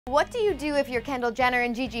What do you do if you're Kendall Jenner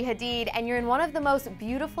and Gigi Hadid and you're in one of the most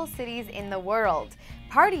beautiful cities in the world?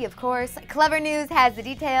 Party, of course. Clevver News has the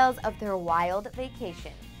details of their wild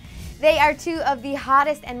vacation. They are two of the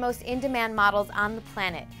hottest and most in-demand models on the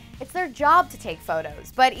planet. It's their job to take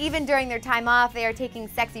photos, but even during their time off, they are taking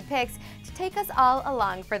sexy pics to take us all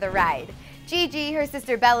along for the ride. Gigi, her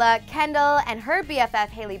sister Bella, Kendall, and her BFF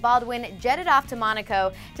Hailey Baldwin jetted off to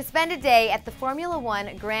Monaco to spend a day at the Formula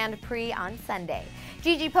One Grand Prix on Sunday.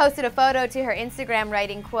 Gigi posted a photo to her Instagram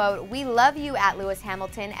writing, quote, "We love you at Lewis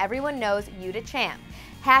Hamilton, everyone knows you to champ.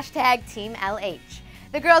 Hashtag Team LH.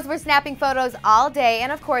 The girls were snapping photos all day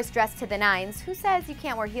and of course dressed to the nines. Who says you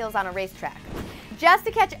can't wear heels on a racetrack? Just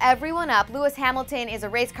to catch everyone up, Lewis Hamilton is a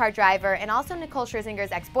race car driver and also Nicole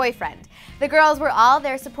Scherzinger's ex-boyfriend. The girls were all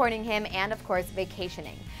there supporting him and of course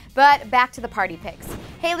vacationing. But back to the party pics.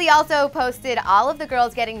 Hailey also posted all of the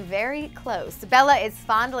girls getting very close. Bella is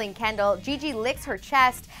fondling Kendall, Gigi licks her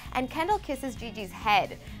chest, and Kendall kisses Gigi's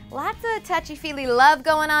head. Lots of touchy-feely love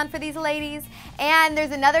going on for these ladies. And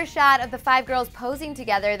there's another shot of the five girls posing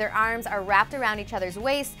together. Their arms are wrapped around each other's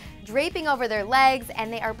waists, draping over their legs,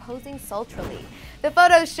 and they are posing sultrily. The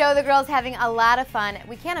photos show the girls having a lot of fun.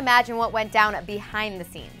 We can't imagine what went down behind the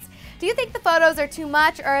scenes. Do you think the photos are too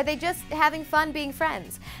much, or are they just having fun being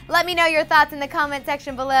friends? Let me know your thoughts in the comment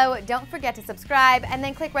section below. Don't forget to subscribe, and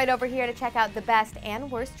then click right over here to check out the best and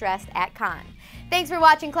worst dressed at Cannes. Thanks for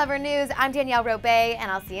watching Clevver News. I'm Danielle Robay, and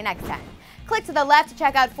I'll see you next time. Click to the left to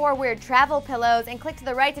check out 4 weird travel pillows, and click to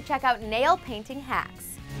the right to check out nail painting hacks.